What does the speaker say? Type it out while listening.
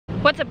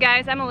What's up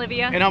guys, I'm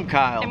Olivia. And I'm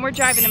Kyle. And we're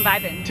driving and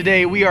vibing.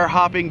 Today we are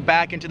hopping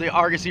back into the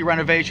AIRSTREAM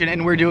renovation,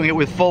 and we're doing it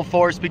with full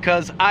force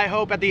because I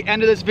hope at the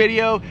end of this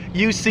video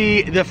you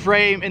see the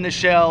frame and the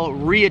shell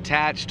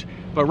reattached.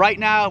 But right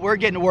now we're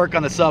getting to work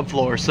on the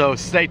subfloor, so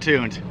stay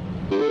tuned.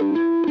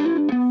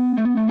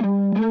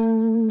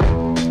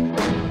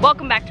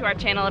 Welcome back to our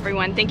channel,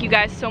 everyone. Thank you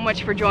guys so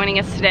much for joining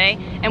us today.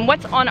 And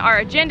what's on our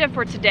agenda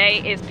for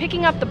today is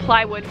picking up the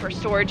plywood for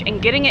storage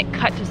and getting it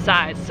cut to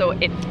size so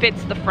it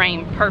fits the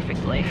frame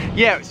perfectly.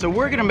 Yeah, so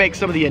we're gonna make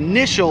some of the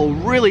initial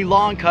really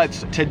long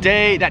cuts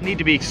today that need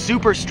to be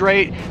super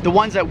straight, the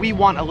ones that we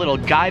want a little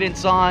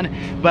guidance on,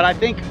 but I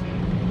think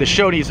the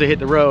show needs to hit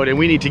the road and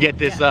we need to get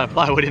this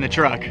plywood in the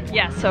truck.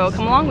 Yeah, so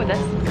come along with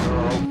us.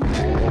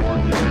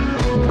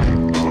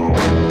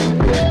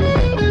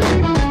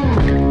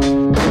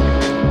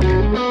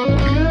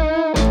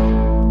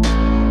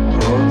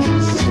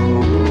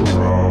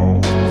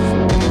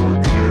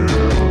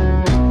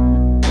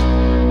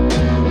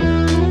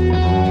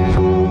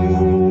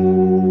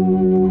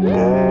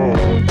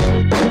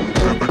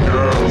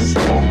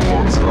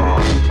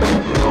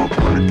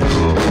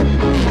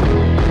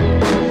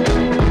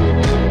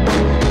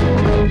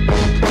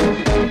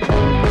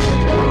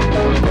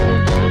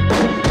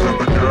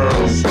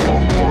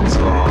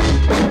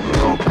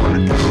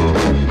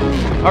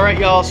 Alright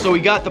y'all, so we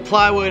got the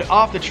plywood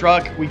off the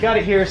truck. We got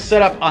it here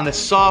set up on the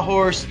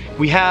sawhorse.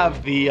 We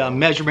have the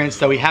measurements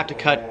that we have to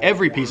cut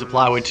every piece of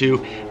plywood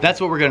to.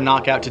 That's what we're gonna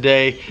knock out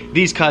today.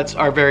 These cuts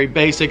are very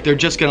basic. They're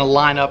just gonna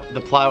line up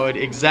the plywood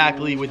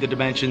exactly with the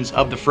dimensions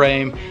of the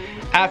frame.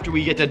 After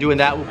we get done doing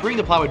that, we'll bring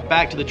the plywood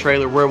back to the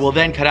trailer where we'll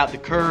then cut out the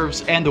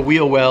curves and the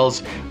wheel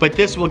wells. But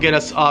this will get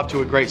us off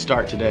to a great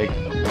start today.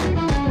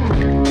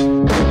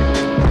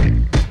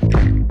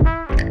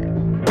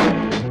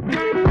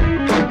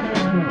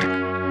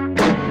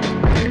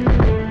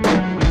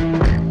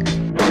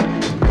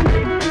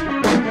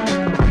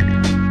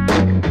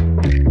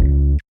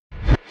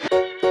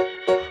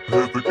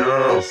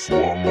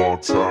 One more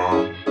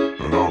time,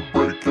 and I'll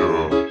break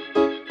you.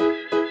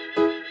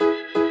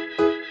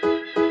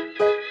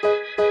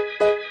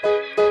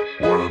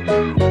 When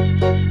you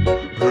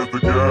hit the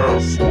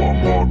gas one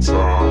more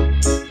time,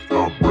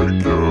 I'll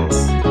break you.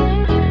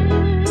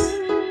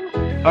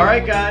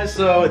 Alright guys,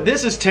 so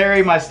this is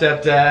Terry, my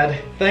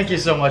stepdad. Thank you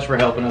so much for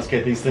helping us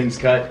get these things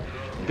cut.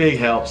 Big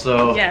help,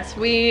 so. Yes,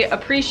 we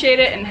appreciate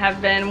it and have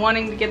been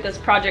wanting to get this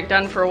project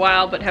done for a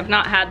while, but have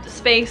not had the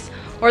space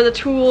or the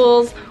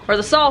tools or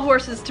the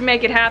sawhorses to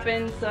make it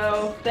happen,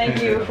 so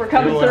thank you for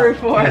coming through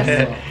for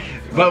us.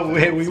 But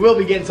we will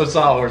be getting some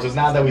sawhorses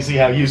now that we see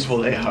how useful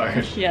they are.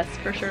 Yes,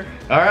 for sure.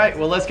 Alright,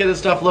 well let's get this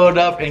stuff loaded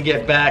up and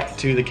get back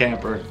to the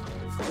camper.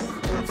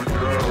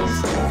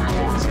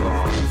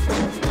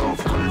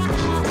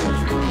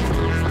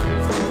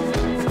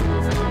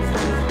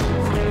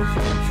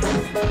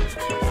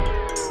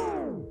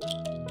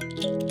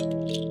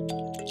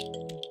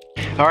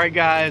 Alright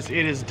guys,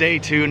 it is day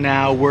 2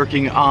 now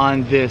working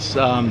on this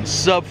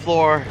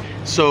subfloor.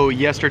 So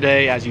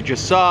yesterday, as you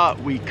just saw,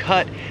 we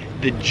cut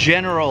the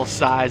general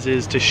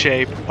sizes to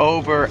shape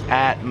over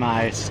at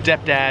my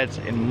stepdad's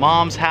and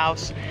mom's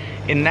house.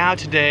 And now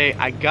today,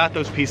 I got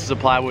those pieces of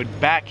plywood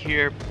back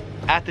here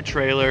at the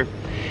trailer,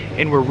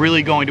 and we're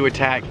really going to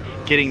attack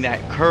getting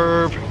that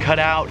curve cut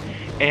out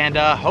and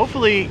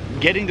hopefully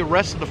getting the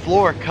rest of the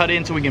floor cut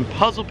in so we can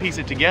puzzle piece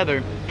it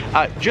together.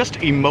 Just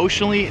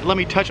emotionally, let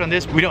me touch on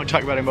this. We don't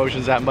talk about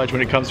emotions that much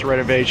when it comes to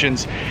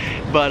renovations,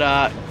 but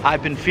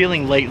I've been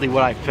feeling lately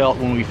what I felt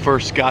when we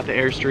first got the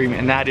AIRSTREAM,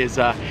 and that is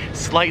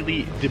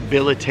slightly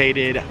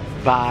debilitated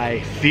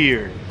by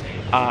fear.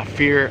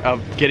 Fear of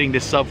getting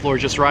this subfloor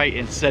just right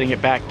and setting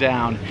it back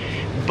down.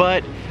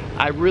 But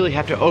I really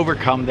have to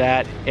overcome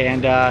that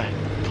and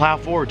plow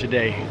forward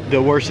today.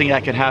 The worst thing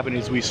that can happen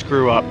is we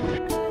screw up.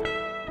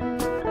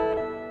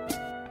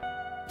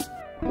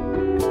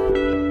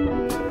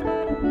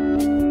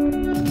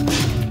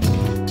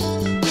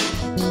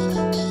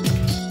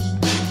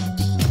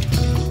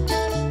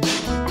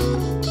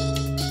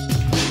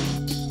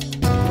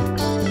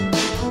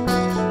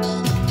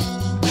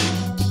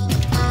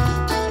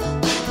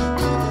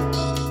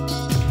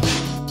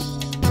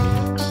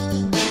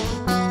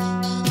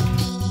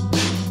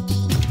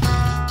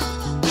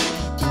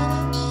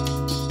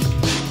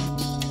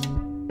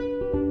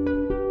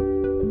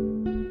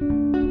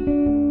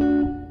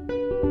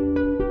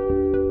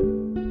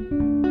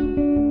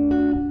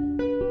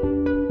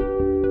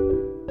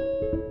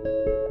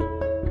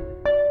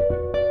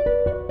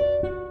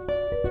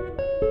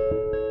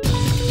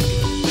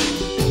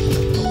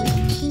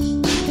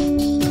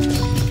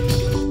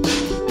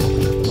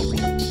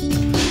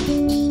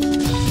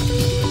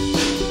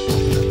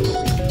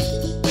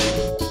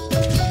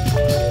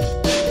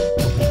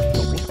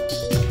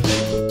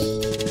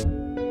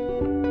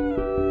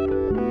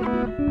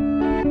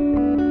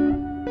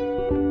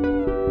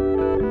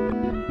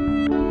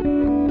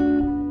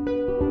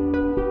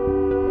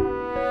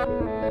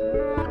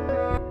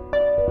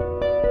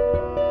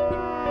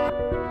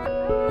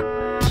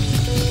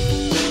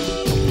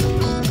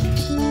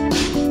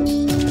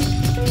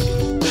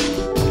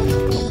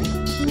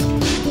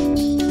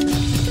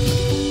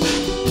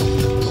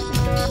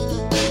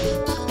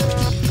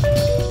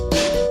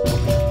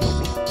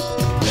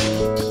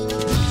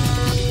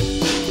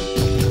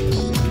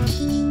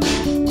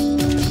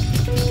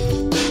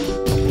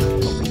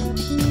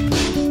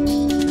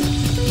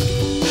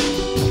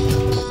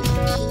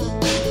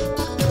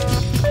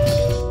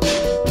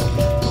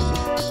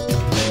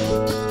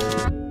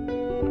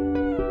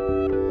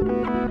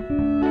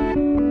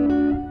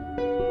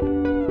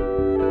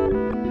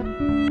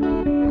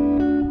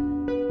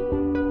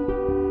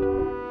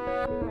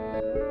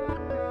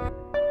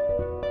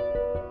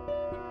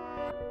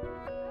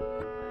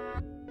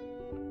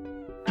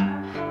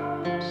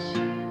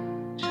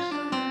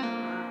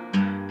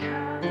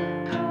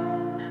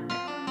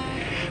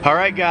 All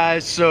right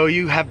guys, so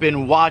you have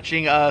been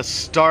watching us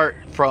start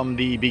from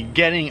the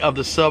beginning of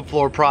the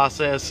subfloor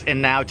process,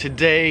 and now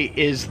today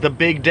is the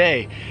big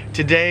day.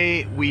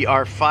 Today we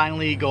are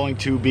finally going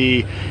to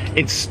be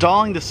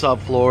installing the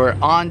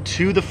subfloor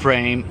onto the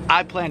frame.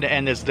 I plan to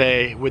end this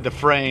day with the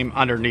frame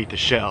underneath the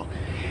shell.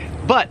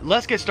 But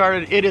let's get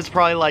started. It is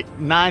probably like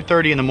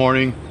 9:30 in the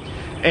morning,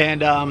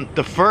 and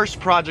the first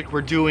project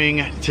we're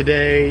doing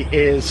today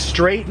is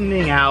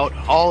straightening out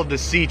all of the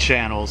C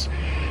channels.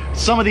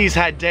 Some of these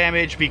had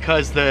damage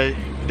because they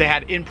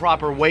had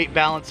improper weight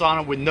balance on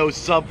them with no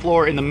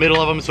subfloor in the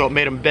middle of them, so it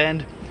made them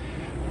bend.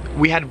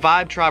 We had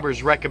Vibe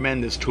Tribbers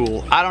recommend this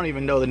tool. I don't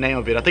even know the name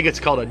of it. I think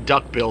it's called a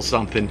duckbill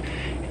something.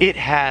 It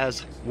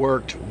has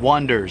worked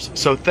wonders.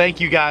 So thank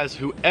you guys,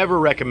 whoever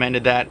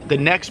recommended that. The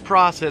next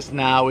process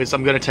now is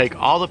I'm gonna take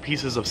all the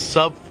pieces of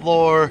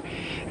subfloor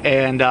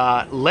and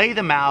lay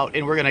them out,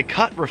 and we're gonna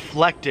cut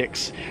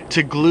reflectix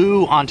to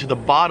glue onto the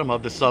bottom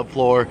of the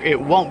subfloor. It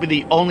won't be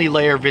the only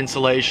layer of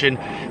insulation,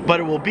 but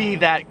it will be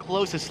that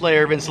closest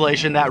layer of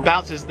insulation that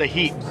bounces the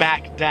heat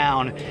back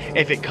down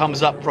if it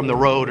comes up from the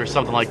road or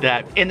something like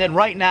that. And then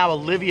right now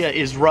Olivia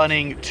is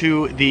running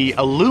to the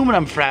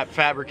aluminum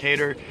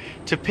fabricator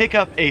to pick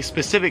up a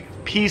specific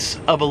piece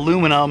of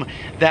aluminum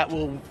that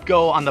will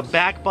go on the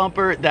back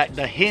bumper that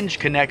the hinge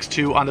connects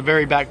to on the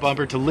very back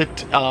bumper to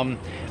lift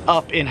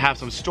up and have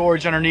some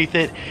storage underneath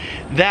it.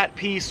 That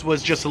piece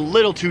was just a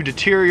little too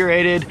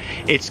deteriorated.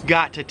 It's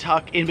got to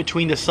tuck in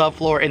between the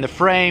subfloor and the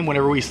frame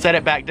whenever we set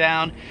it back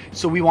down,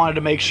 so we wanted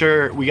to make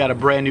sure we got a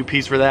brand new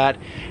piece for that.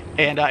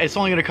 And it's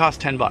only gonna cost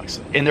 10 bucks,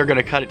 and they're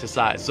gonna cut it to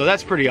size, so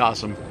that's pretty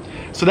awesome.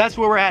 So that's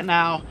where we're at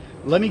now.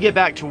 Let me get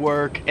back to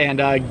work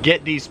and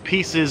get these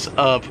pieces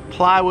of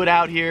plywood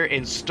out here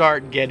and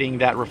start getting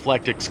that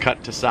reflectix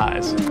cut to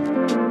size.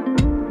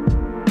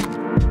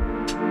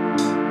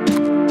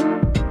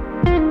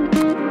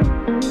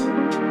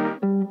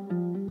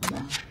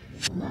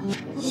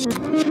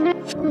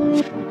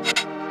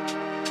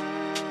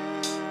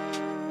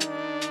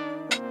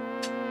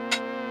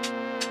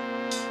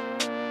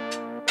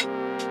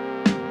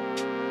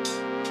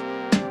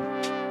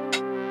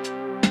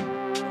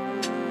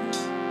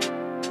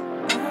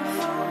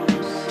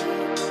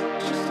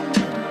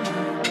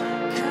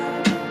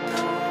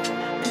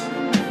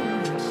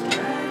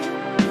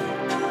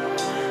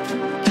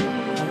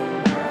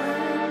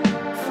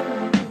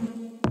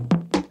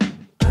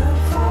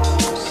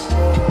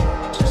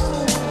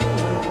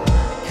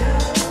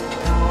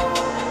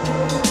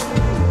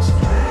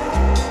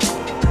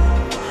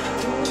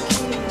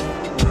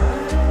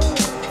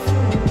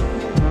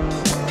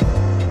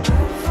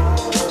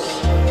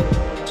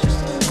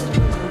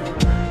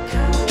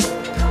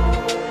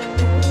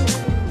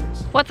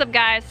 What's up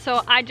guys?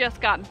 So I just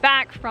got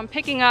back from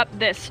picking up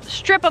this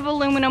strip of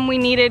aluminum we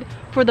needed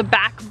for the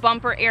back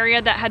bumper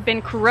area that had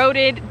been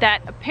corroded,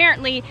 that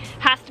apparently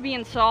has to be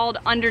installed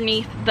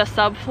underneath the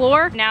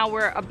subfloor. Now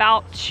we're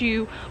about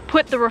to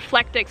put the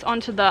reflectix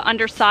onto the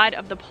underside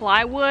of the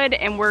plywood,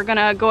 and we're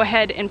gonna go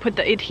ahead and put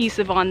the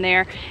adhesive on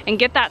there and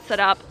get that set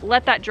up,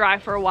 let that dry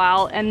for a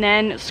while, and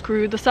then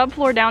screw the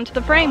subfloor down to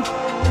the frame.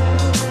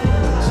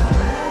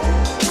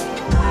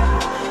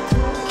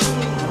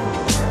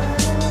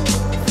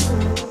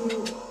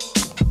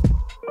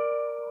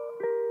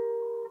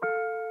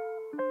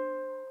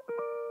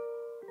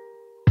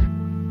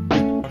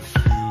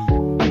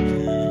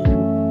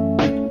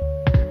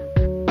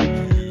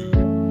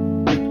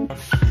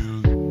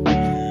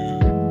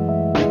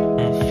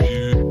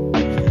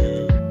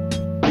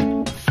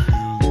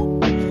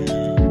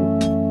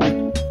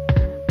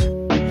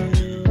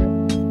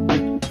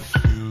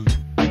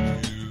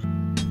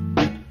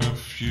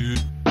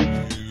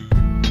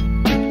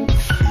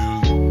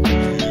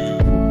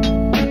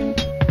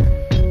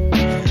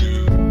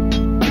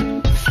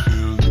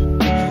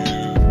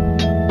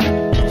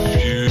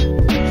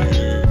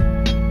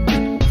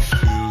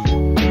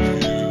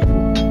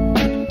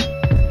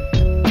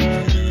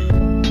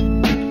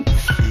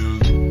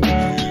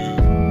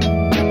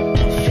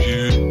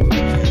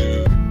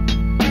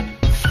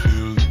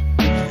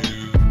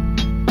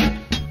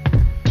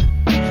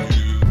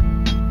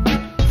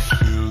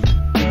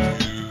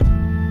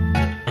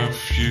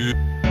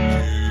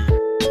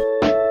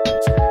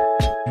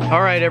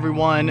 All right,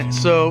 everyone,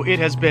 so it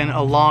has been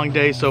a long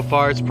day so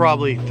far. It's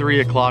probably 3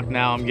 o'clock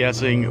now, I'm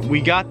guessing.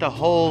 We got the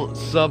whole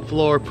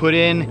subfloor put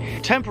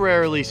in,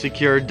 temporarily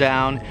secured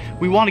down.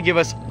 We want to give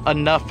us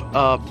enough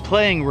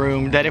playing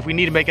room that if we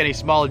need to make any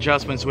small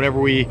adjustments whenever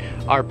we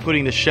are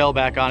putting the shell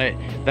back on it,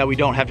 that we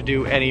don't have to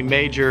do any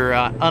major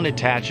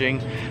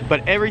unattaching.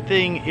 But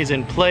everything is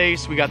in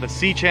place. We got the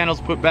C channels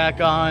put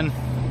back on.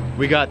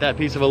 We got that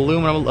piece of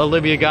aluminum.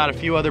 Olivia got a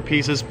few other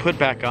pieces put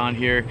back on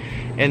here.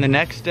 And the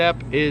next step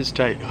is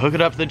to hook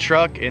it up to the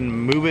truck and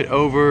move it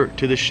over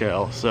to the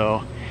shell.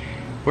 So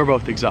we're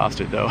both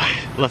exhausted though.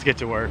 Let's get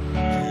to work.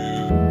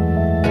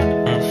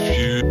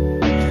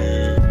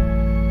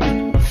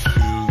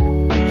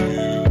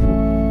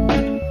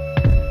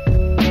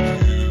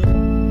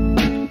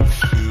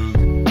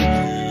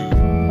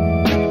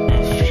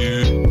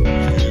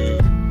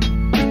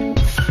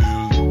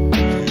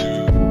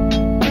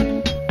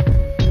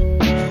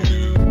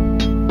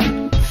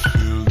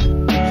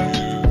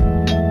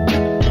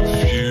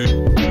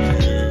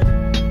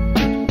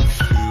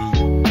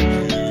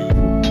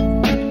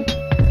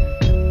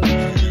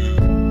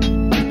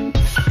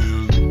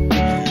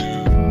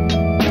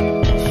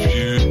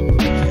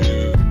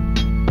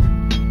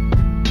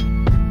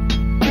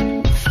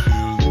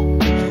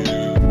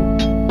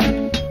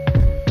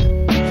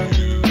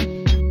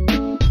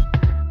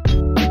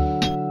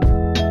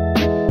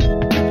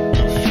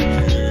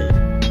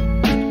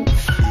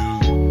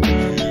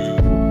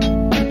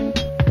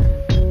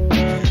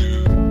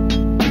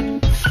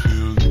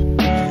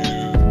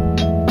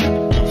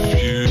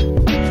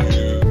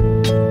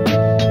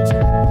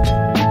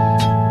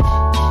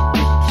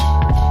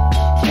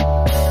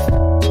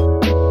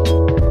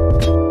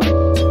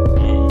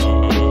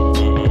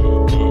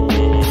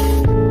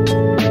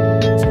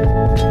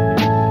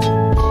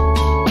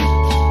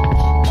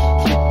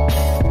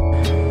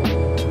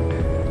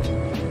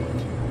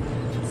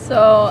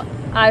 So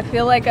I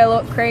feel like I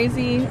look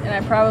crazy, and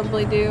I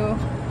probably do.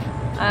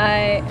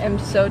 I am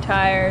so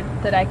tired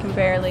that I can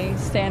barely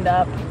stand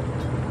up.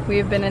 We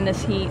have been in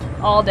this heat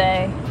all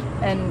day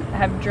and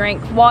have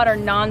drank water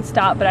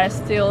non-stop, but I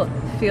still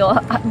feel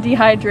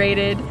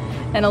dehydrated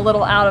and a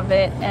little out of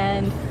it,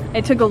 and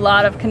it took a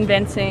lot of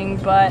convincing,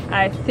 but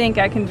I think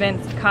I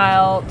convinced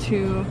Kyle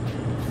to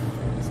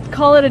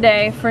call it a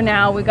day for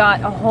now. We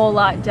got a whole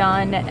lot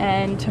done,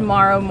 and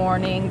tomorrow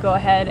morning go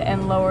ahead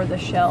and lower the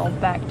shell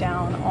back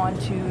down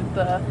onto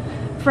the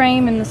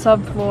frame and the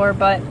subfloor,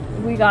 but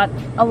we got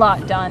a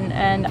lot done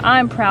and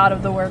I'm proud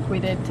of the work we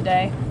did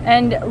today.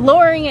 And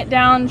lowering it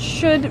down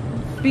should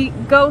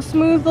go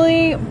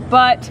smoothly,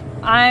 but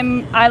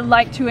I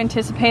like to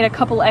anticipate a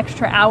couple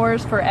extra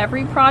hours for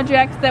every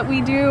project that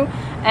we do,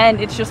 and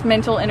it's just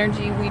mental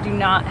energy we do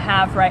not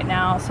have right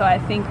now, so I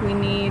think we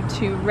need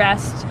to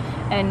rest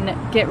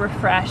and get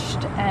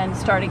refreshed and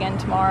start again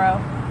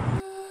tomorrow.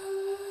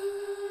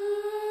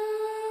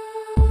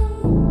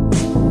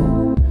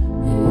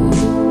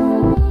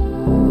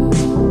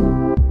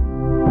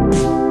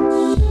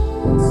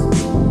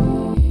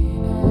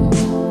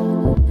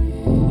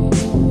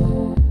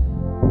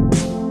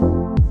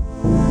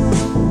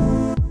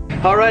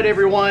 All right,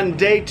 everyone,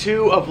 day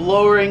 2 of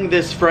lowering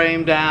this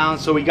frame down.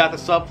 So we got the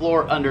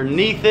subfloor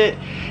underneath it,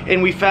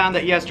 and we found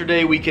that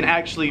yesterday we can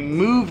actually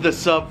move the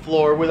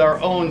subfloor with our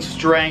own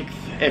strength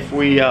if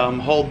we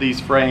hold these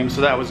frames,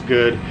 so that was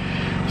good.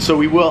 So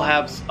we will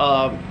have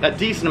a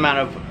decent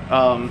amount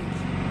of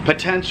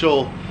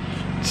potential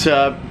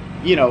to,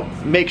 you know,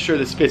 make sure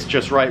this fits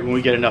just right when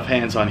we get enough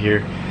hands on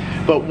here.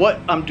 But what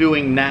I'm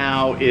doing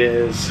now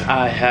is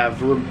I have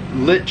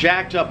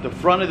jacked up the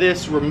front of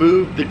this,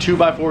 removed the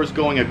 2x4s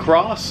going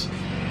across,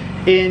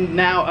 and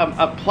now I've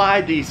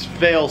applied these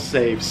fail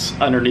safes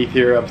underneath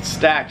here. I've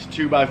stacked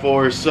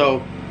 2x4s,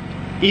 so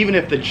even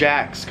if the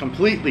jacks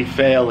completely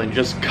fail and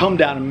just come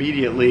down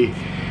immediately,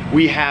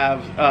 we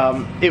have,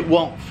 it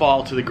won't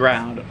fall to the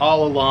ground.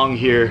 All along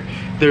here,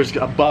 there's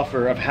a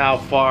buffer of how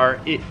far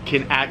it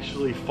can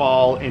actually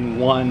fall in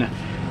one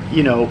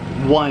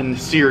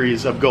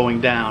series of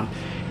going down.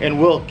 And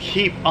we'll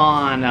keep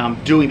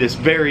on doing this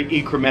very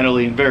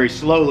incrementally and very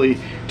slowly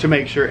to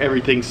make sure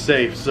everything's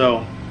safe.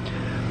 So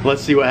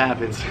let's see what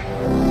happens.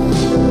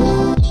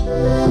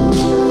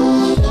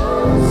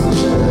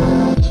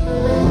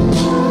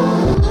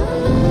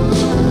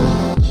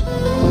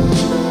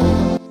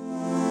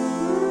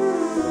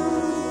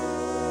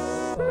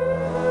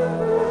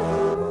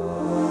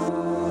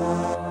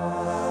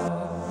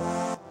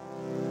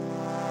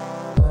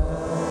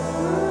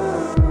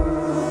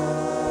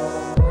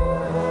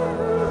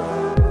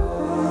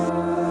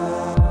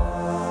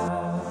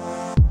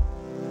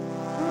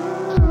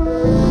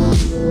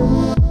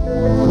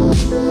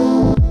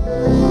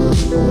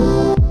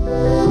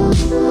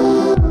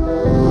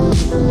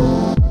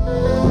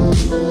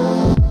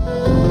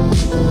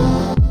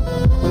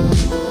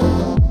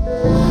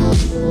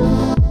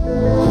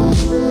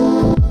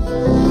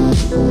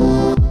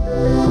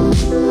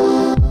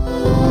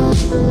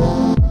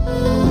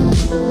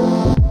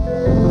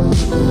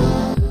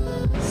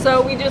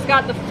 So we just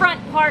got the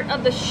front part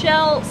of the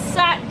shell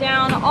sat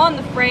down on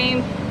the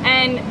frame,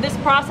 and this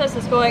process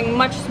is going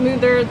much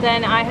smoother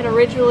than I had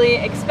originally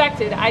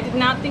expected. I did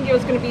not think it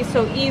was going to be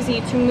so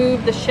easy to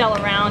move the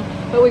shell around,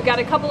 but we've got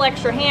a couple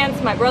extra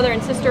hands. My brother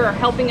and sister are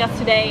helping us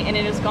today, and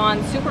it has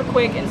gone super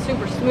quick and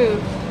super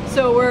smooth.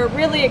 So we're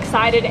really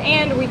excited,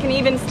 and we can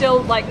even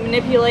still like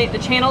manipulate the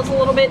channels a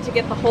little bit to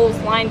get the holes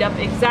lined up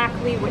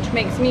exactly, which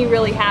makes me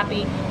really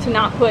happy to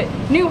not put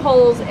new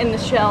holes in the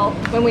shell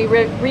when we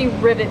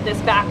re-rivet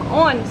this back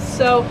on.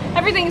 So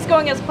everything's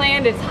going as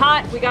planned. It's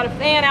hot. We got a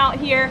fan out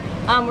here.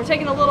 We're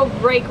taking a little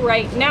break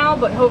right now,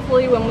 but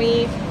hopefully when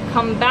we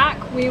come back,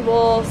 we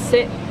will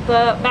sit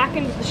the back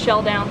end of the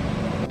shell down.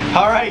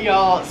 All right,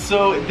 y'all,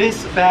 so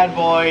this bad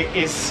boy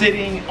is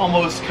sitting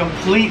almost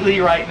completely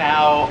right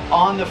now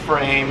on the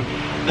frame.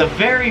 The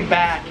very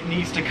back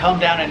needs to come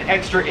down an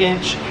extra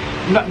inch,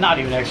 not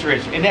even extra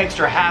inch, an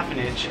extra half an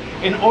inch.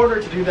 In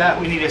order to do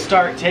that, we need to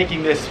start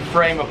taking this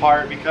frame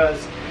apart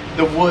because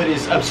the wood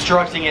is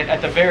obstructing it at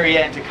the very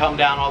end to come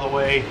down all the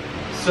way.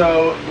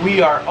 So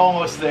we are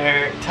almost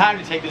there. Time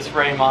to take this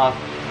frame off.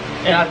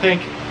 And I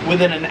think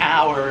within an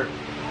hour,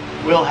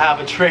 we'll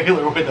have a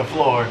trailer with a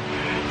floor.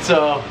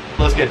 So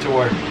let's get to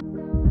work.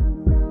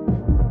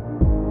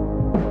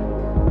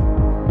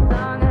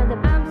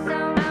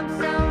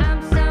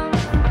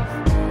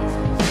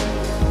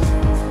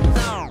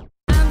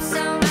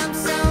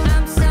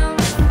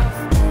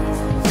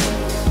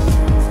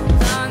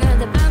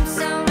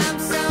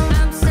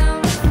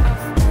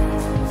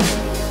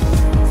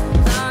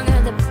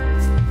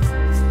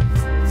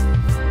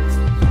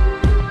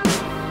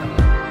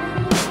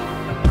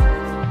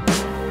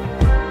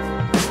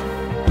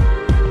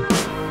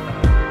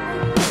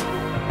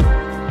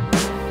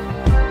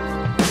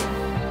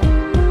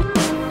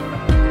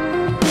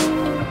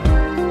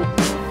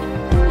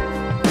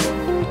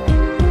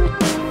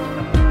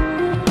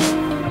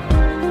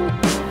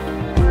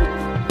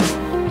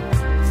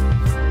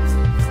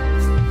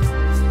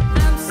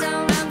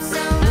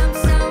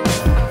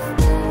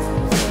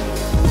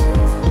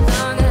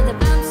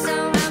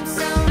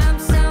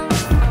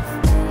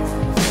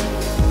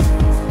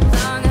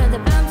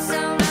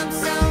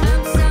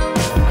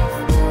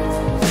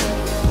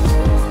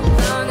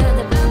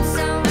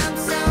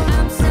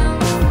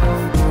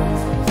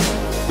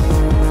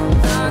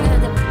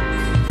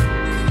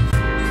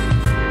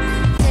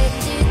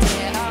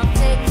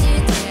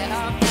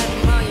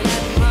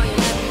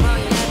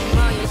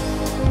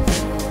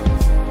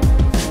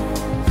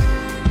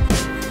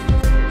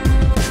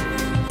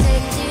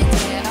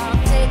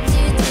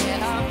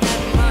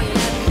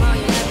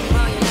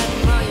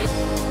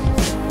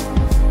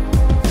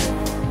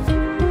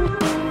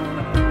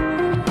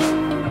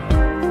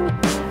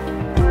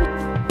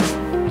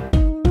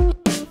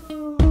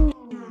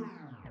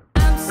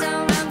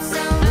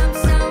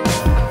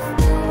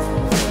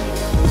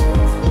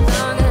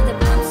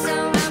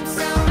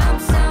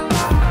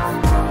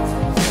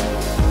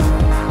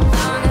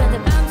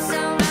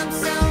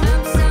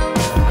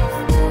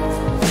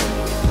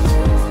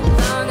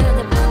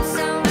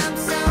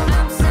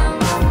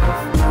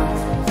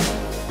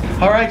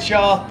 right,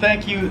 y'all,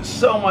 thank you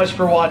so much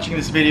for watching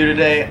this video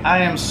today. I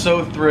am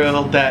so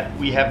thrilled that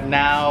we have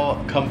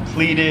now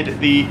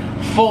completed the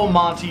full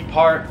Monty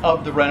part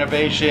of the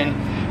renovation.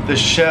 The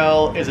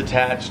shell is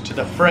attached to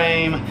the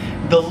frame.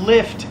 The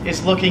lift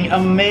is looking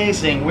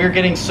amazing. We're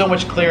getting so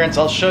much clearance.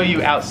 I'll show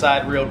you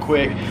outside real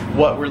quick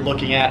what we're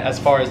looking at as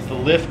far as the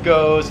lift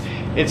goes.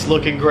 It's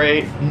looking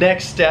great.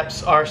 Next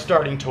steps are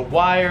starting to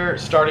wire,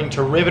 starting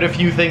to rivet a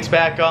few things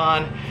back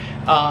on,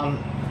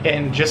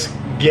 and just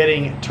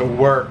getting to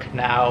work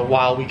now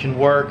while we can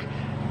work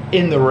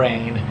in the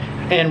rain.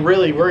 And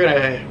really, we're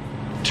gonna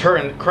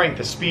crank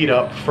the speed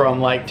up from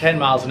like 10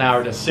 miles an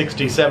hour to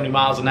 60, 70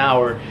 miles an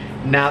hour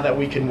now that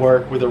we can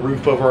work with a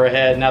roof over our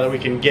head, now that we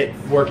can get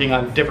working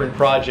on different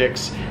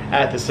projects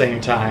at the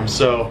same time.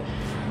 So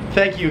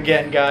thank you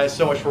again, guys,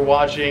 so much for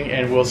watching,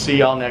 and we'll see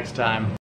y'all next time.